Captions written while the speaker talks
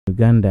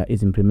Uganda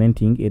is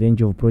implementing a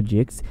range of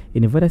projects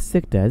in various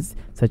sectors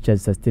such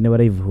as sustainable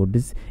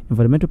livelihoods,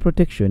 environmental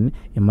protection,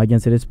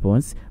 emergency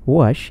response,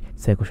 WASH,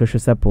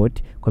 psychosocial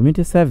support,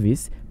 community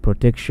service,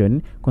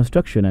 protection,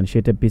 construction and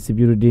shelter peace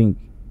building.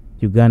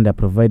 Uganda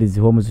provides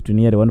homes to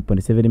nearly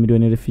 1.7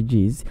 million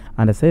refugees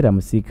and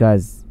asylum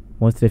seekers.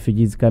 Most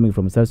refugees coming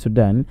from South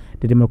Sudan,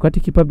 the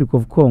Democratic Republic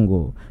of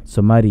Congo,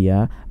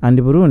 Somalia, and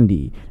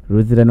Burundi.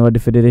 Lutheran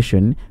World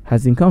Federation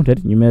has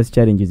encountered numerous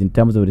challenges in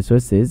terms of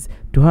resources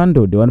to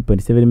handle the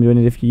 1.7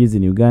 million refugees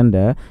in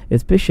Uganda,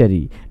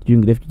 especially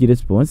during refugee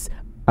response,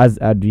 as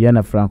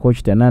Adriana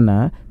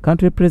Franco-Chitanana,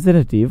 country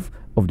representative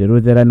of the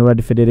Lutheran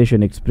World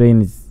Federation,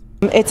 explains.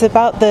 It's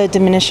about the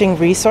diminishing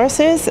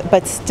resources,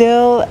 but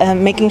still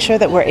making sure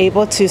that we're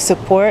able to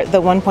support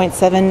the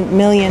 1.7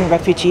 million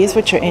refugees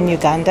which are in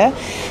Uganda.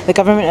 The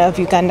government of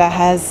Uganda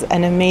has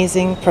an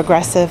amazing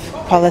progressive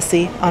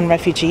policy on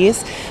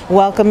refugees,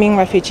 welcoming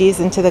refugees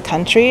into the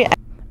country.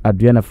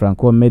 Adriana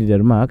Franco made the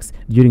remarks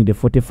during the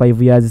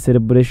 45 years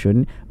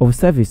celebration of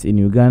service in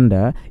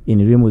Uganda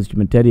in realm of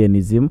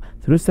humanitarianism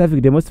through serving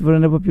the most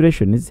vulnerable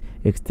populations,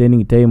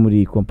 extending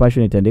timely,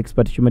 compassionate and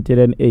expert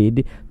humanitarian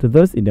aid to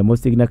those in the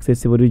most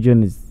inaccessible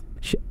regions.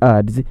 She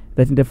adds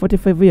that in the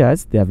 45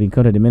 years they have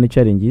encountered many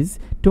challenges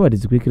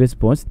towards quick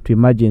response to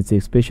emergency,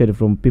 especially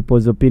from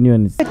people's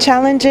opinions. The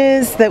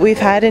challenges that we've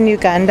had in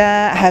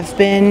Uganda have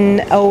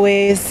been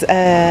always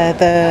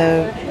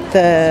the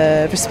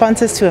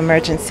responses to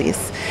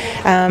emergencies.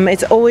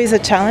 It's always a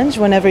challenge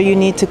whenever you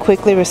need to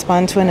quickly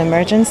respond to an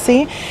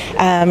emergency.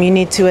 You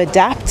need to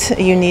adapt,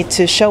 you need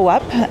to show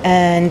up,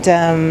 and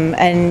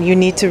you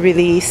need to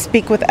really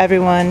speak with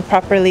everyone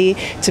properly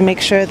to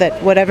make sure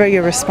that whatever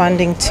you're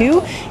responding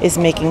to is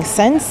making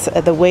sense,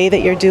 the way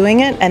that you're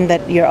doing it, and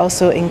that you're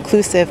also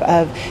inclusive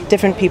of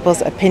different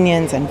people's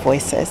opinions and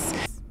voices.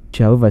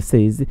 She, however,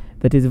 says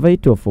that it's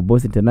vital for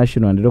both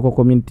international and local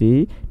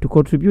community to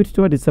contribute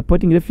towards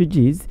supporting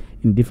refugees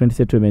in different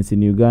settlements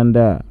in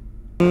Uganda.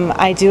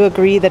 I do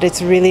agree that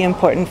it's really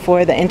important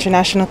for the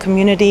international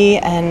community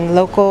and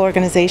local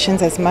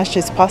organizations as much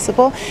as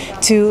possible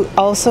to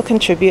also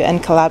contribute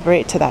and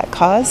collaborate to that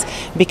cause,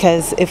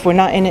 because if we're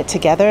not in it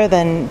together,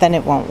 then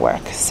it won't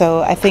work.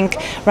 So I think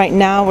right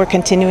now we're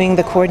continuing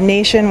the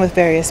coordination with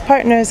various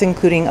partners,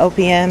 including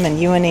OPM and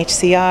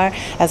UNHCR,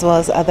 as well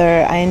as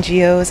other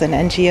INGOs and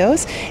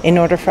NGOs, in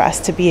order for us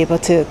to be able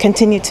to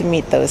continue to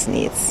meet those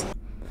needs.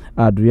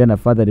 Adriana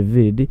further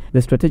revealed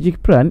the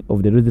strategic plan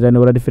of the Lutheran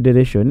World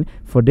Federation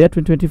for the year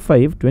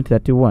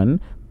 2025-2031,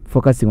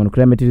 focusing on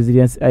climate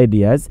resilience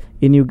ideas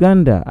in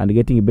Uganda and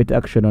getting better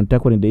action on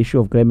tackling the issue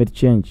of climate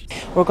change.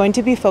 We're going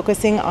to be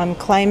focusing on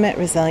climate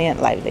resilient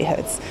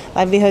livelihoods.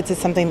 Livelihoods is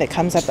something that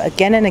comes up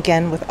again and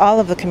again with all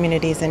of the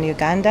communities in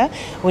Uganda.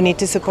 We need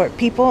to support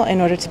people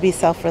in order to be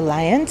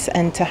self-reliant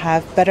and to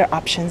have better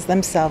options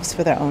themselves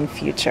for their own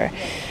future.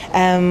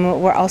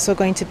 We're also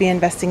going to be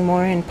investing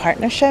more in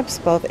partnerships,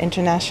 both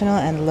international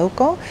and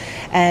local,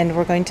 and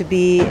we're going to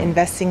be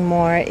investing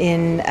more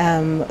in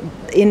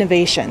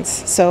innovations.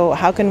 So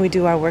how can we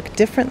do our work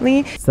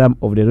differently? Some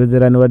of the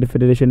Lutheran World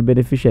Federation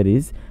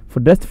beneficiaries for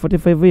just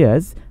 45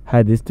 years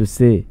had this to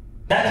say.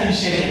 That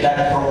initiated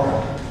that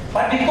program.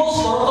 But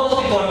because for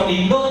hospital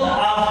did not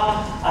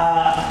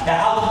have the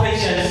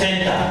outpatient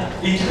center,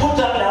 it put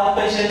up the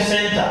outpatient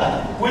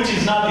center, which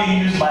is now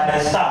being used by the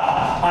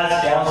staff as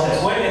the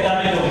houses. When the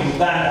government of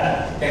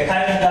Uganda, the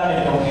current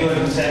government of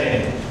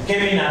UNHCR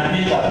came in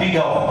and built a bigger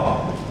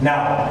one.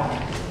 Now,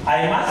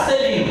 I must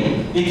tell you,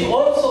 it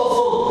also,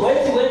 so when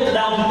we went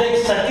down to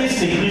take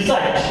statistic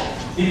research,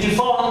 it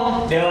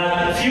found there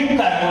were few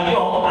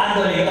Caramonio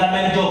handling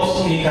government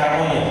jobs in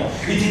Caramonio.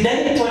 It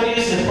then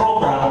introduced a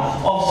program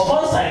of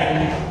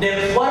sponsoring the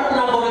one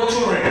number of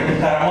children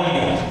in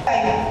Caramonio.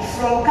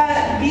 From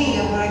being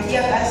a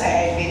volunteer pastor, I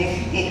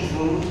benefited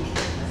from it.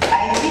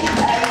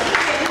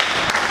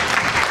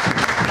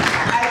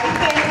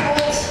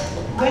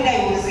 When I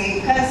was a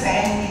cancer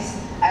analyst,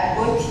 I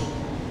got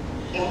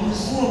a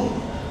Muslim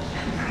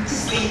which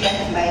stayed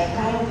at my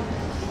home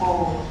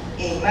for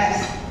a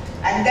month.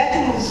 And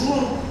that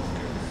Muslim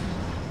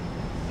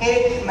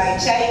helped my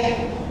child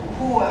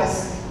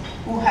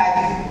who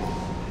had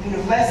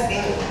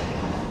university,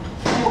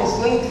 who was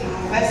going to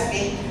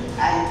university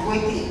and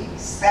got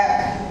stuck,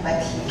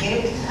 but he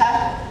helped her.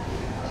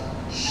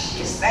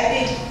 She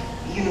studied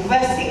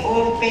university,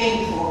 all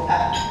paying for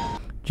her.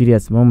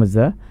 Julius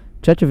Momoza,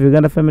 Church of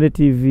Uganda Family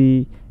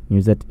TV,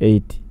 News at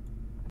 8.